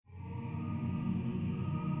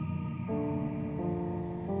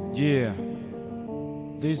Yeah,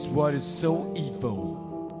 this world is so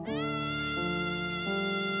evil.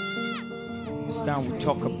 It's time we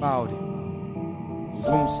talk about it. We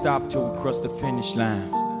won't stop till we cross the finish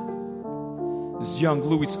line. It's young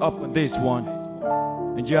Louis up on this one.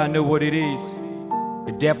 And yeah, I know what it is.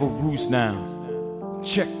 The devil rules now.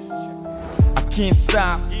 Check. I can't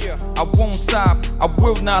stop, I won't stop, I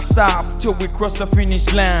will not stop till we cross the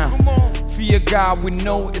finish line. Fear God, we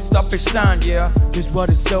know it's stoppage time, yeah. This world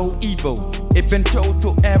is so evil. It been told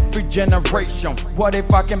to every generation. What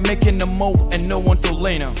if I can make it no more and no one to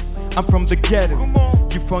lean on? I'm from the ghetto,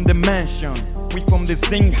 you from the mansion. We from the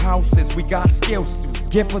same houses, we got skills to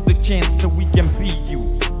give us the chance so we can be you.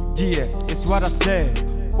 Yeah, it's what I said.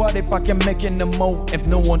 What if I can make it no more if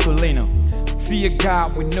no one to lean on? Fear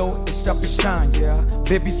God, we know it's stoppage time, yeah.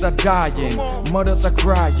 Babies are dying, mothers are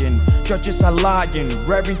crying, churches are lying,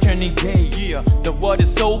 reverend turning gay, yeah. The world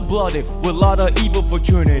is so bloody with a lot of evil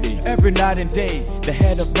opportunity. Every night and day, the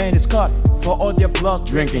head of man is cut for all their blood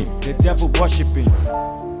drinking, the devil worshipping.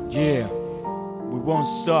 Yeah, we won't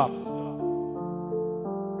stop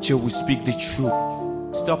till we speak the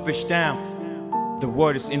truth. Stoppage time, the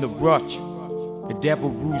world is in the rush, the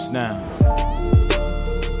devil rules now.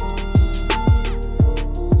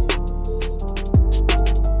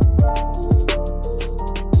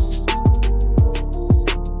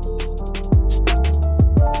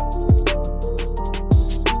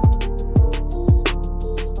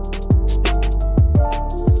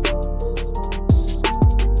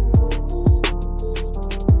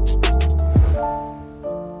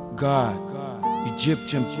 God,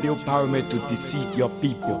 Egyptian built pyramid to deceive your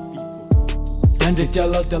people. Then they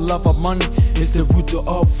tell us the love of money is the root of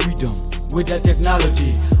all freedom. With that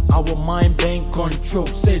technology, our mind being control.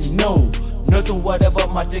 Say no, not to whatever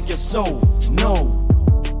might take your soul. No,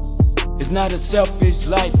 it's not a selfish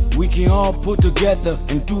life. We can all put together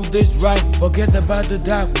and do this right. Forget about the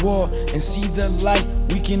dark world and see the light.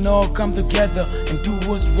 We can all come together and do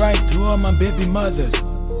what's right. To all my baby mothers,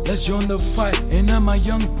 let's join the fight. And all my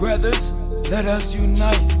young brothers, let us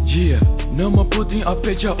unite. Yeah, no more putting a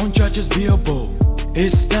picture on church's billboard.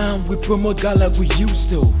 It's time we promote God like we used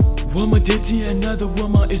to. Woman dating another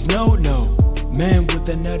woman is no. Man with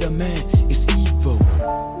another man is evil.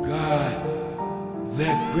 God,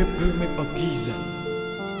 that great pyramid of Giza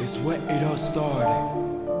is where it all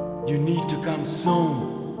started. You need to come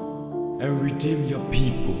soon and redeem your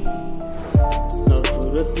people.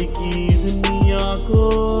 नफरत की दुनिया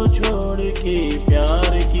को छोड़ के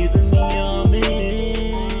प्यार की दुनिया